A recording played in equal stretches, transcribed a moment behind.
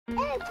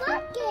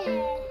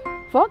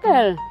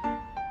Vogel.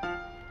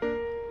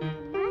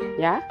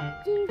 Ja?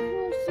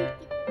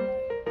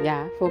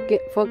 Ja,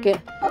 Vogel.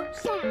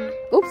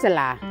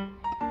 Upsala.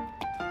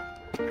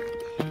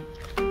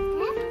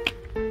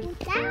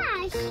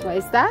 Was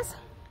ist das?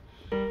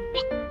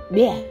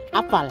 Bär,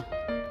 Apfel.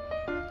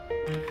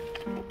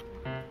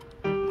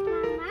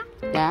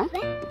 Ja?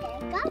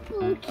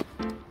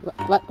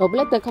 Oh,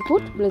 Blätter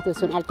kaputt? Blätter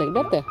sind alte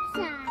Blätter.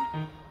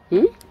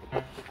 Hm?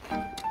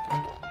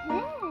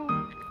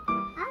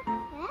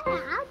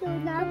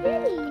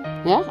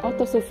 Ja,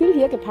 Auto so viel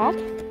hier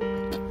geparkt.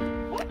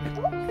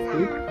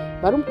 Hm?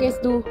 Warum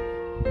gehst du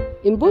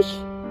im Busch?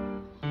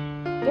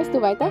 Gehst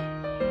du weiter?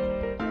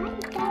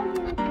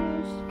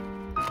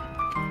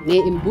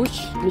 Nee, im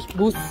Busch, nicht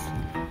Bus.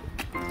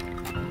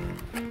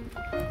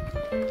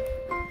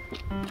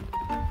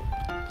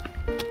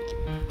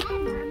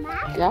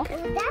 Ja?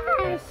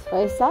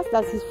 Was ist das?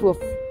 Das ist für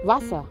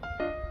Wasser.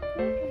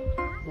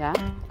 Ja?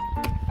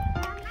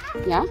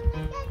 Ja?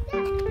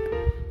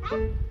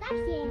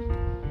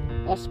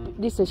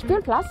 Dieser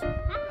Spielplatz?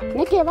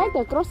 Ne, geh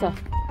weiter, großer.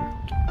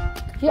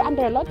 Hier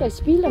andere Leute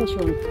spielen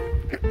schon.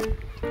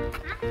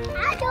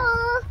 Hallo.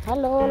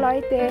 Hallo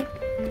Leute.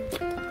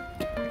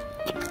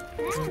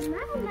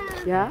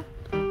 Ja?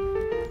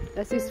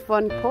 Das ist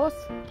von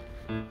Post.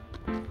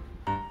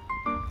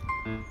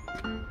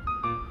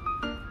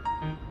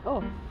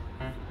 Oh.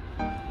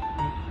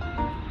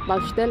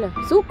 Baustelle.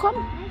 So, komm.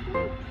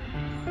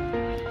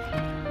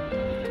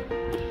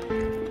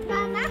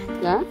 Mama.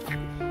 Ja?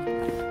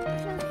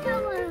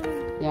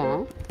 Ja.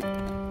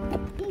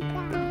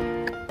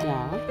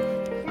 Ja.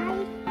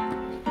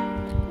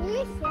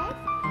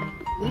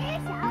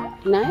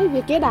 Nein,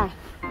 wie geht das?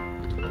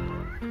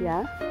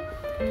 Ja.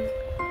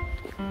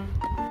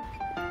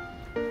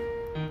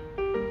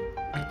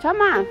 Schau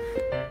mal.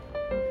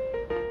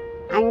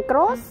 Ein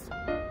groß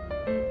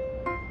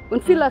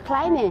und viele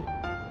kleine.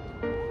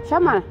 Schau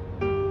mal.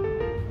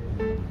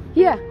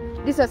 Hier,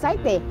 diese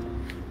Seite.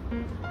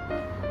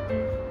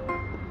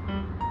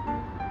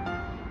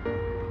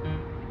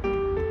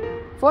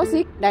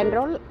 Vorsicht, deine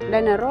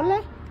Rolle.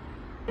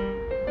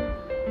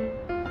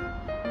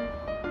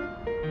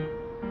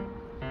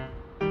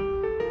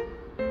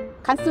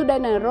 Kannst du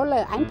deine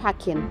Rolle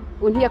einpacken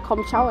und hier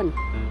komm schauen?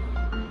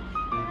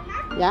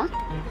 Ja?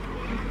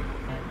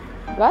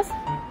 Was?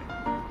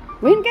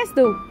 Wohin gehst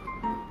du?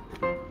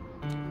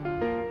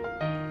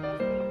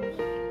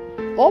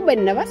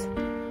 Oben, ne was?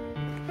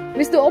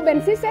 Willst du oben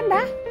sitzen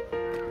da?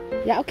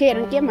 Ja, okay,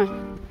 dann geh mal.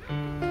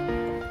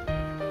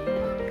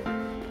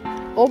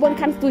 Oben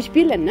kannst du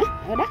spielen, ne?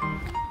 Oder?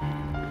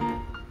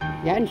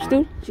 Ja, ein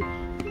Stuhl.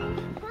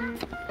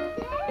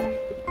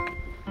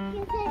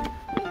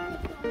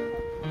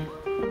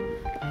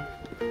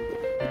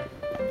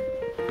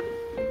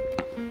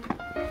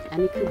อัน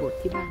นี้คือบท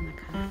ที่บ้านนะ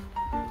คะ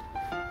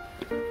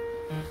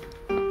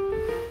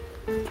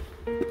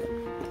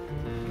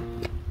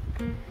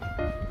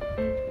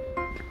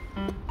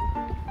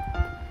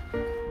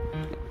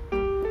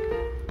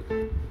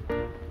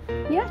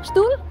Ja,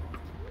 Stuhl.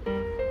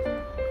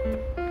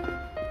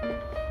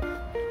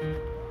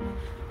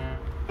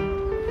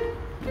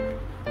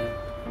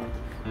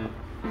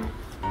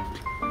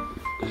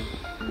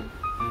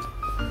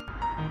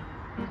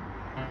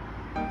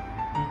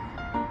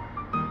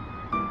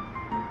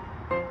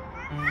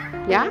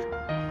 Ja?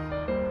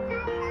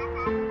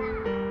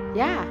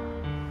 Ja.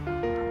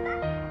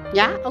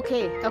 Ja,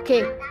 okay,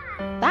 okay.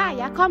 Da,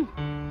 ja, komm.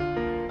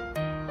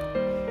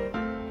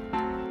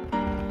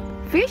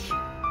 Fisch?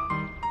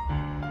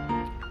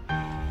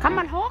 Komm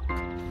mal hoch.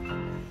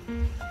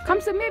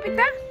 Komm zu mir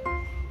bitte.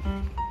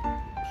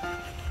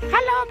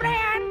 Hallo,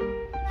 Brian.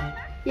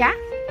 Ja?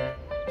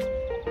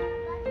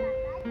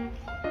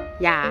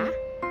 Ja.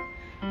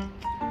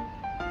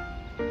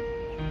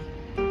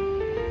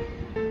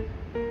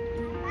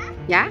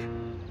 Ja?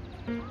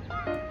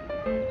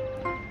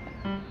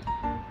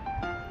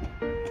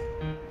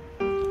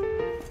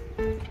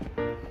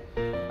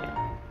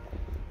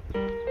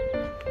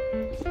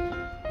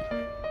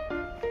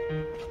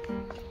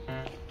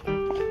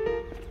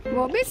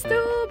 Wo bist du,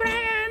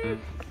 Brian?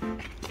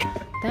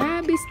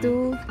 Da bist du.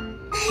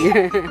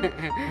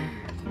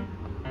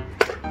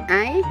 ไ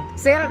อ้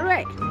เซลด้วย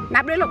นั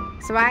บด้วยลูก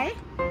2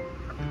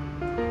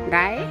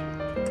 3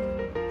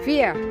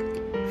 4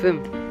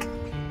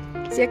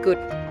 5 sehr gut.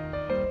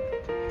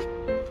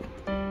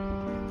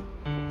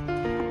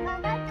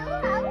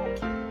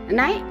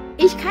 Nein,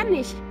 ich kann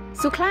nicht.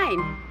 Zu klein.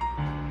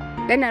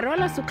 Deine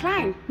Rolle ist zu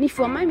klein. Nicht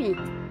für Mami.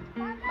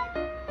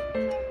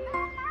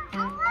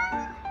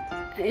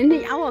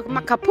 Nicht auch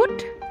mal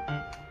kaputt.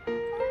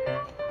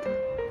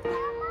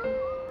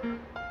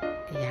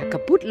 Ja,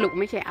 kaputt, Look,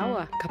 ไม่ใช่เอา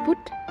อะ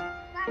kaputt.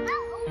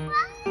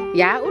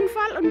 Ja,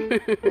 Unfall.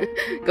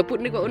 Kaputt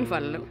นึกว่า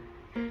Unfall, Look.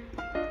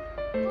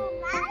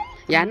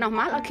 Ja,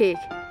 nochmal, okay.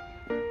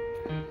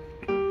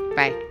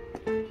 Bye.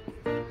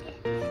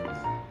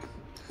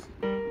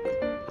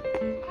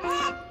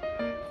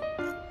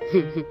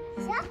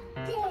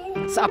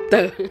 Sắp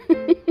từ.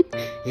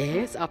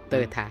 Yes, sắp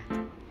từ thà.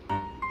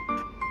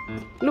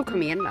 ลูกเข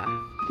มรเหรอ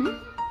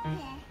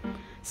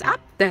ซั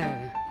บเตอ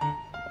ร์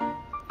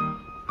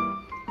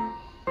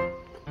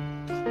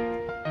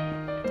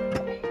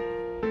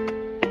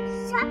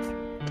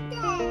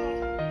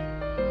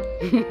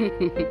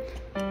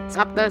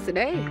ซับเตอร์สิเ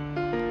ด้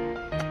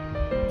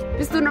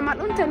Bist du noch mal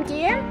unten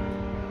gehen?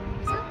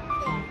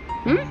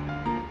 Hm?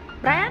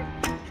 Brian?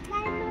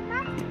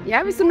 Ja,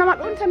 willst du noch mal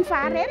unten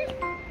fahren?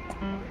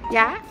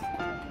 Ja?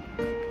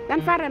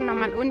 Dann fahren noch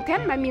mal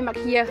unten, weil mir mag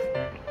hier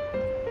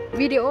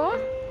Video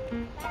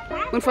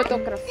und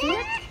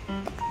fotografiert.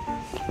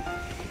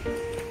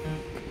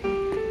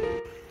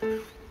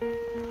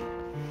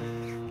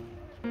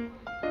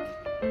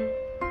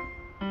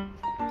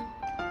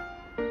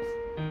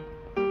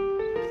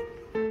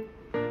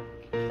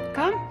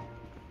 Komm.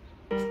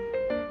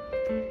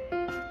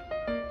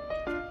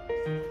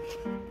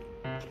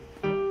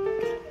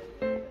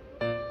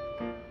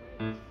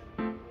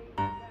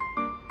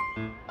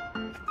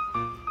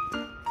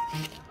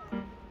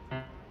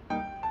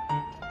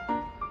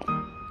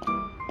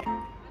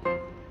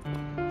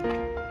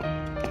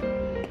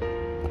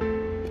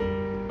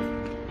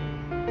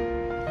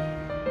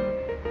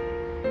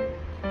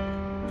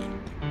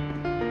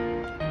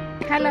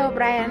 Hello,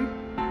 Brian.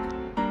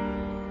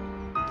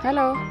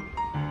 Hello.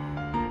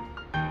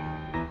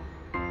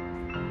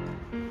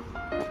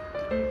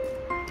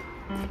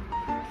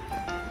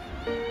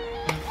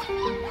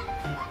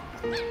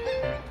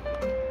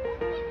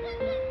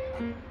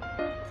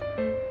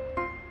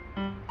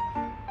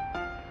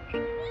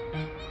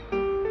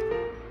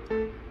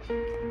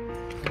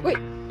 Ui.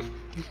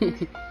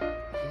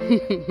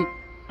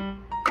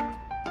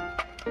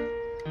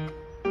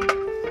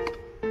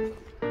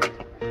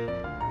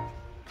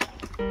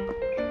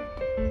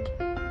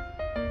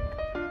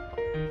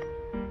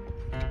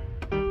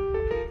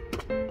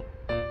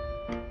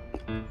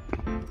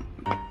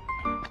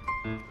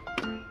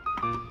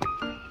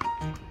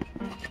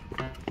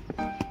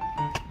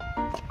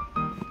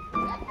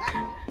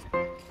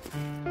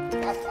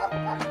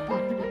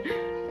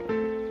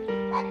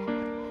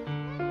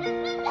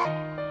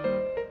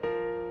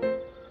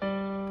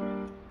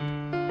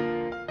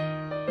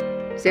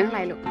 Xiên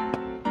lại luôn.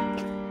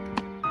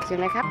 Xiên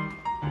lại khắp.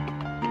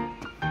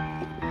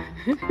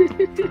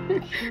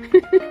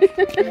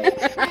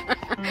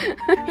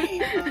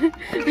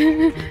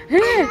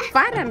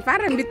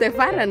 Fahren, bitte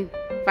fahren.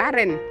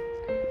 Fahren.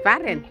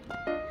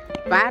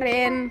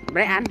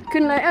 Brian,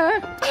ขึ้นเลย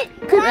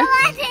ขึ้น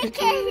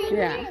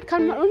Ja,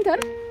 komm mal unten.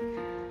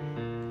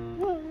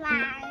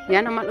 Ja,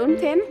 nochmal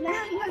unten.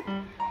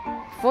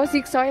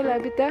 Vorsicht, Säule,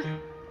 bitte.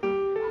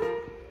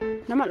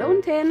 Nochmal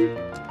unten.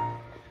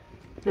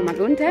 Nochmal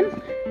unten.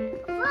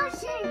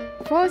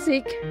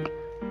 Vorsicht.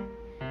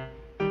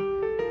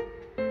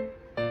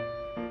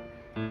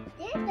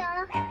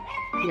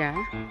 Ja,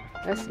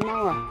 das ist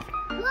Mauer.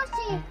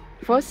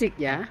 Vorsicht,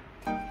 ja.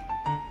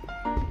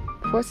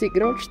 Vorsicht,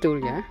 Rollstuhl,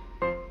 ja.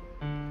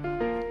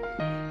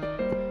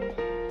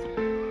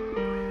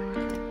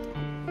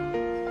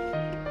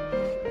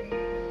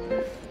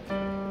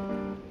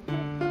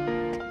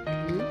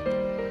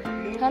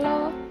 Hallo.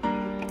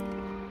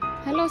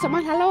 Hallo, sag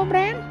mal hallo,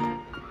 Brian.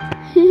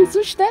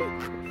 Susten?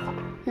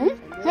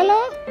 Hallo?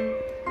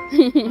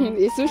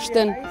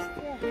 Susten.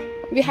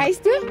 Wie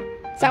heißt du?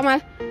 Sag mal,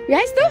 wie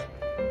heißt du?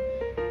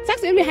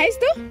 Sagst du, wie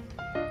heißt du?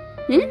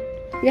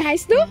 Wie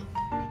heißt du?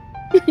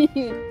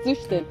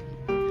 Susten.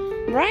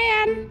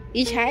 Brian.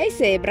 Ich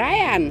heiße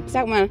Brian.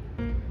 Sag mal.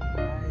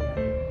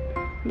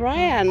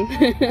 Brian.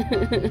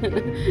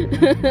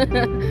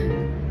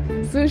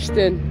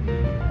 Susten.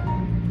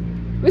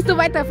 Willst du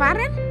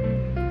weiterfahren?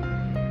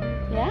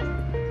 Ja?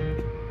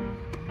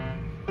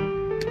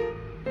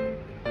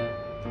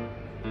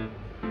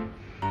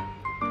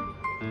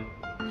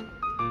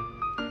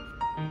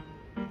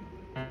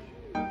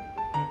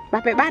 Ba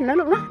ไปบ้านแล้ว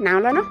ลูกเนาะหนาว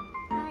แล้วเนาะ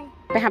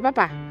ไปหา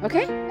ป้าโอเค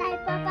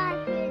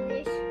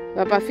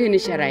ป้า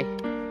finish อะไร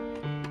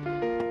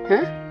ฮะ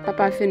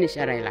ป้า finish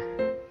อะไรล่ะ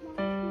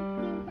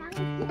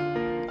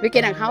Wir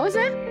gehen nach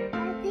Hause?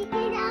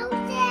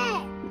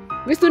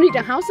 Willst du nicht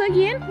nach Hause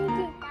gehen?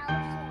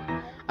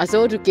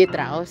 Also, du gehst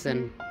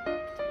draußen.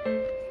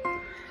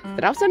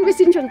 Draußen? Wir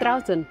sind schon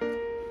draußen.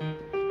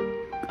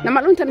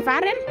 Nochmal unten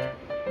fahren?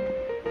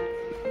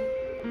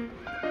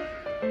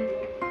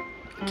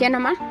 Okay,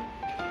 nochmal.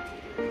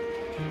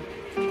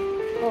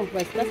 Oh,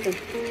 was ist das denn?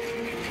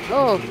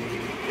 Oh.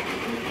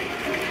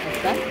 Was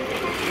ist das?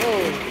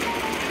 Oh.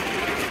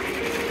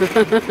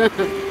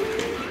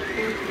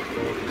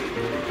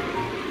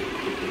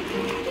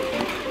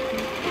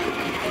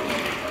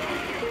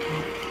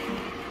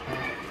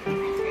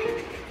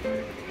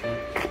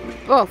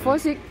 Oh,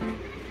 Vorsicht.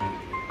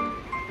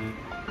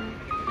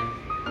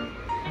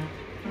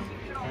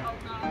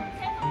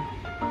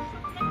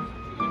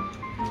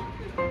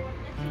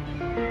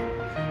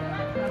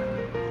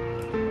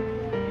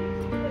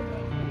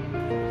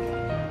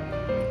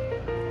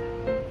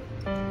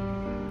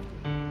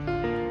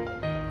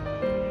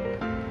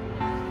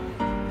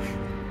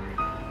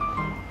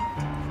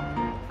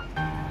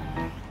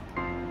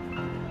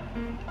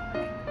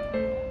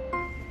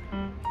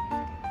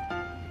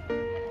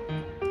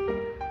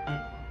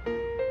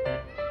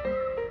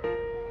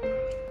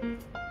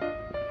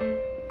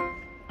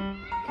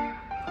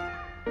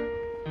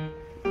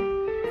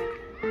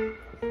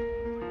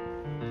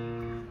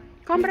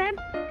 Komm, Brian.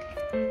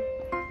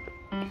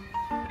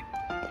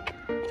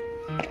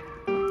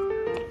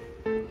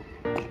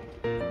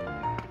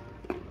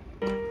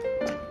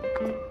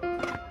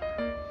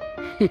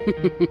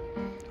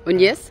 Und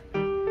jetzt?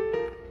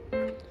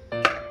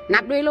 นั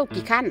บด้วยลูก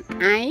กี่ขั้น 1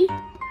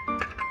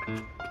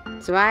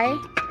 2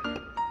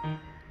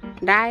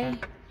 3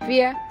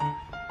 4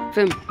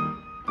 5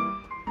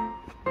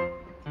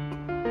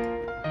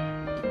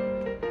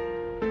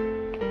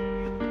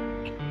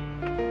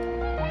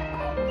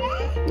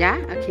 Ja,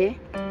 okay.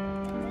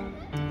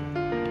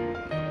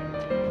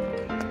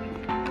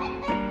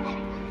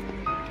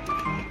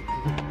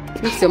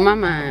 Nicht so,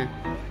 Mama.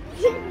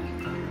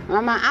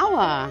 Mama,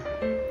 aua.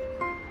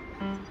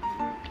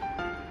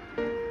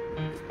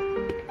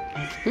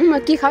 เมื่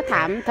อกี้เขาถ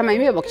ามทำไมไ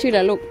ม่บอกชื่อ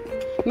ล่ะลูก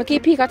เมื่อกี้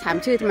พี่เขาถาม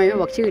ชื่อทำไมไม่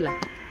บอกชื่อล่ะ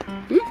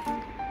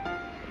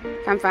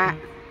คำฟ้า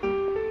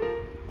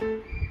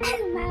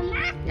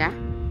Ja?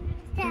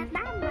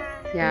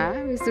 Ja,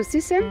 willst du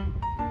sitzen?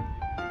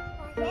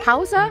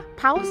 Pause?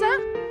 Pause?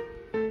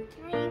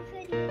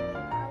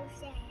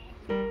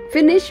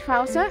 Finish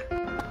Pause?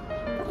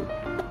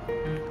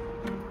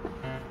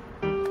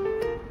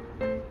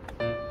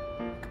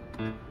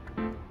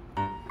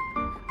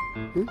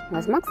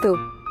 Was machst du?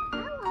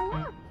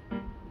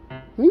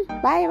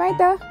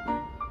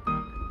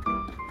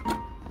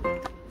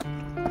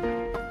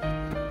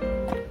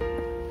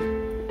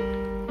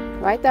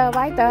 Weiter.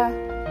 Weiter.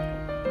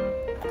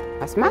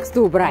 Was machst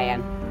du,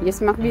 Brian?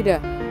 Jetzt mach wieder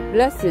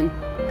Blödsinn.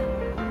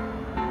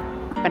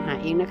 ปัญหา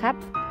เองนะครับ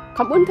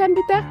Komm unten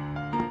bitte.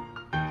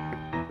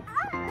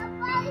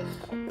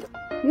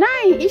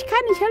 Nein, ich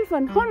kann nicht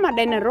helfen. Hol mal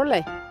deine Rolle.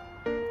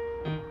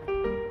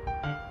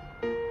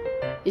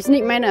 Ist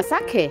nicht meine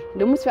Sache.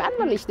 Du musst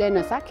verantwortlich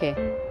deine Sache.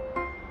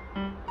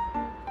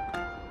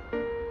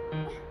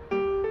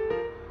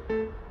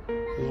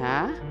 Ja.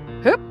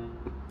 Hüpp.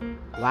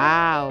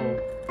 Wow.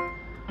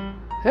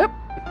 Hüpp.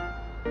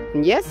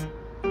 Und jetzt?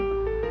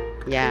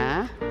 Ja.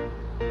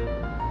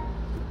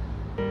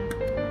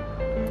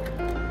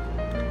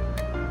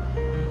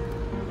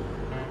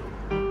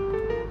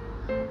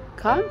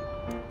 Komm.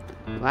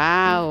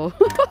 Wow.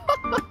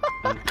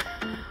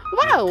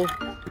 Wow.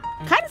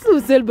 Kannst du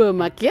selber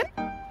markieren?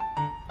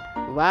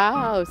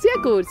 Wow, sehr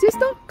gut. Siehst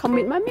du? Komm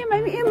mit Mami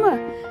immer.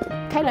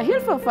 Keine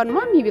Hilfe von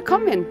Mami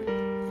bekommen.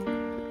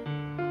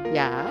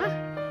 Ja.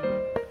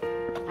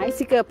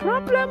 Einziger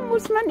Problem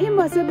muss man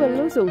immer selber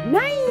lösen.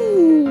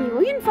 Nein,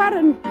 wohin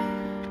fahren?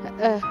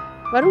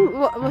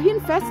 Wohin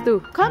fährst du?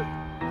 Komm.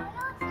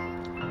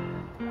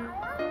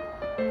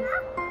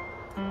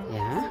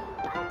 Ja.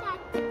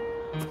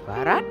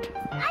 Fahrrad?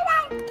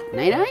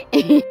 Nein.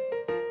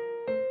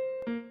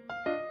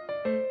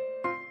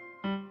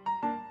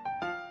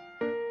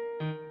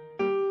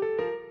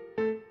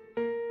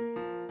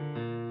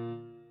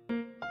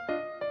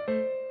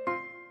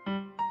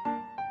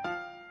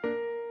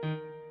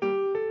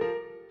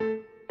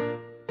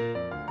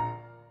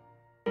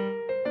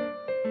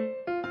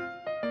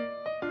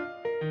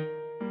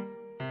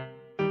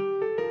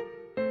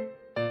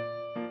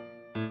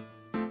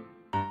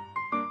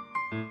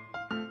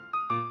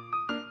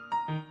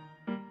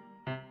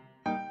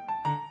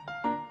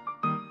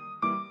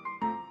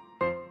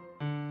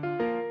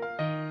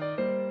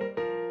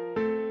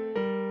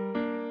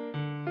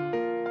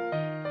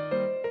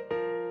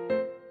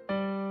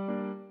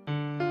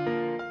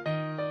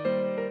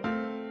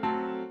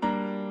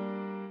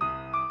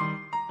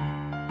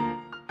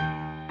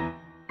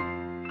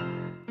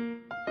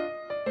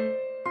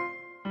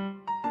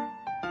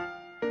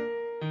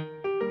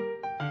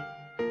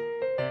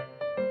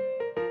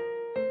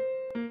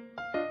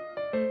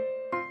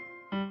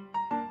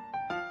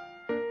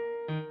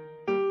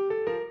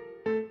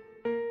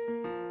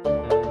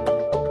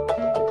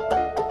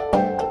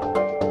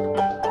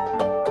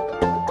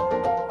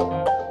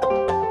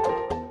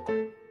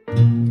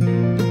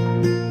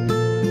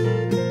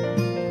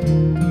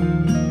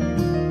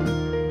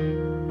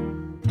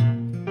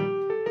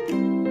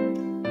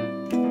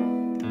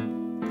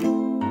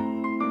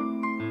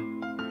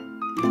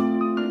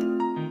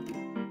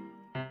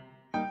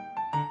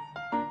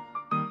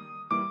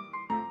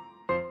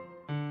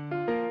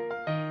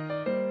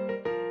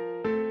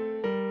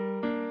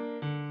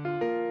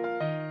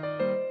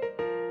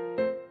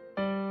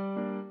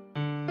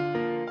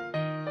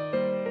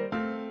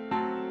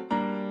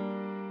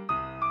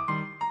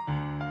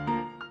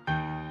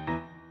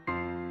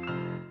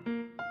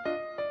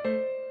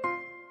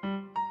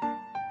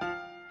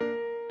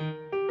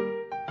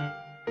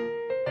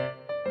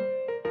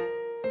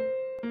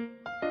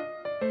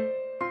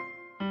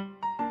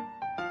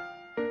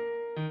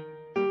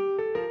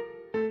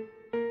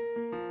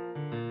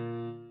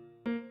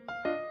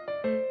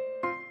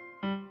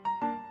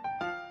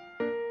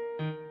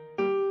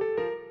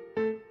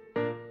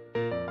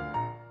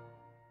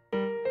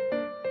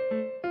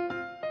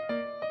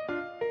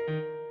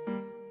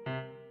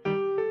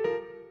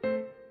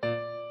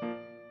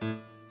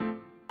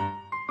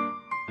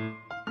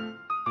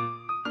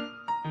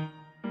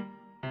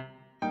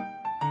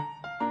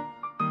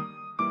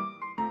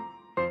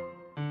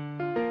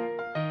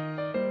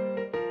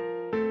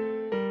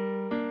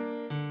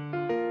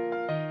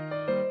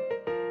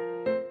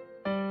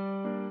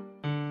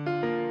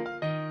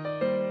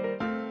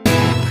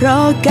 รา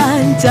ะกา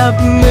รจับ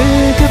มือ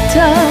กับเธ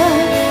อ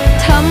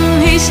ท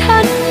ำให้ฉั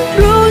น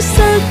รู้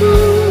สึก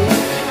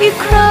อีก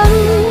ครั้ง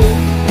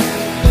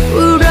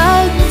ว่ารั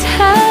กแ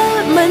ท้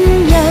มัน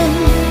ยั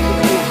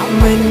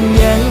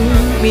ง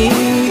มี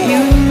อ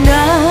ยู่น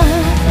ะ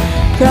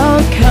เพราะ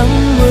ค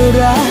ำว่า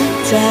รัก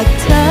จาก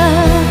เธอ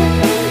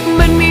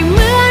มันไม่เห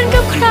มือน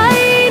กับใคร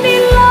ใน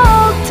โล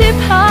กที่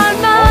ผ่าน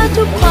มา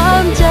ทุกควา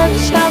มเจ็บ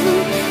ช้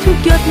ำทุก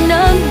หยด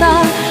น้ำตา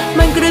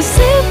มันกระ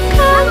ซิบ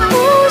ข้าง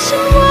หูฉั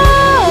นว่า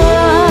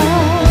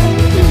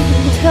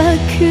เธอ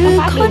คือ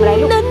คน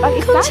นั้น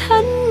ของฉั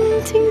น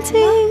จ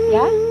ริงๆ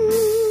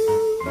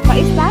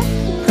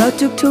เพราะ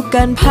ทุกๆก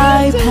ารพ่า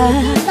ยแพ้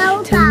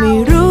เธอไม่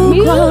รู้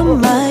ความ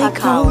หมาย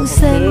ของเ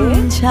ส้น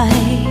ชัย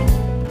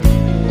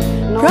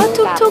เพราะ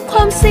ทุกๆคว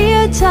ามเสีย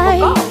ใจ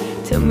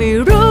เธอไม่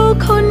รู้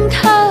คุณ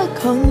ค่า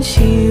ของ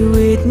ชี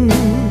วิต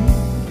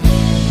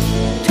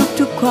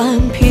ทุกควา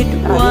มผิด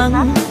หวัง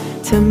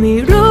เธอไม่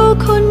รู้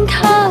คุณ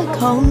ค่าข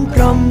องพ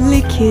รหม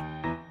ลิขิ